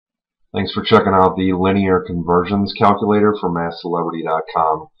Thanks for checking out the linear conversions calculator from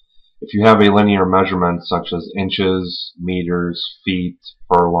MathCelebrity.com. If you have a linear measurement such as inches, meters, feet,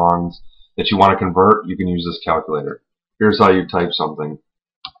 furlongs that you want to convert, you can use this calculator. Here's how you type something.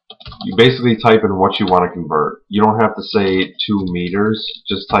 You basically type in what you want to convert. You don't have to say 2 meters,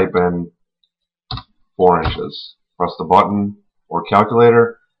 just type in 4 inches. Press the button or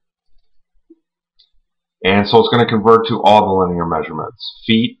calculator. And so it's going to convert to all the linear measurements.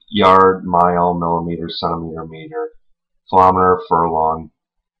 Feet, yard, mile, millimeter, centimeter, meter, kilometer, furlong.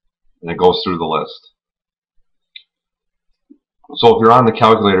 And it goes through the list. So if you're on the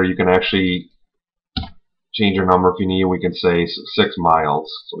calculator, you can actually change your number if you need. We can say 6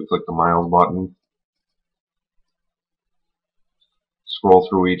 miles. So we click the miles button. Scroll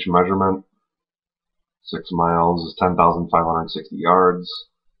through each measurement. 6 miles is 10,560 yards.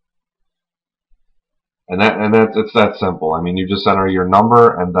 And it's that simple. I mean, you just enter your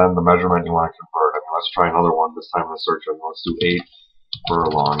number and then the measurement you want to convert. I mean, let's try another one. This time in the search engine, let's do 8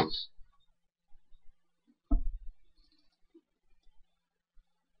 furlongs.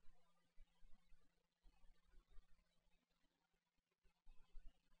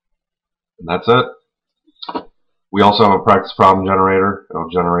 And that's it. We also have a practice problem generator. It'll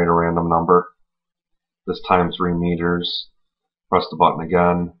generate a random number. This time 3 meters. Press the button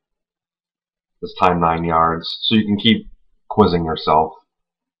again. This time 9 yards. So you can keep quizzing yourself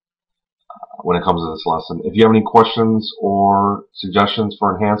when it comes to this lesson. If you have any questions or suggestions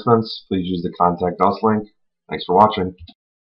for enhancements, please use the Contact Us link. Thanks for watching.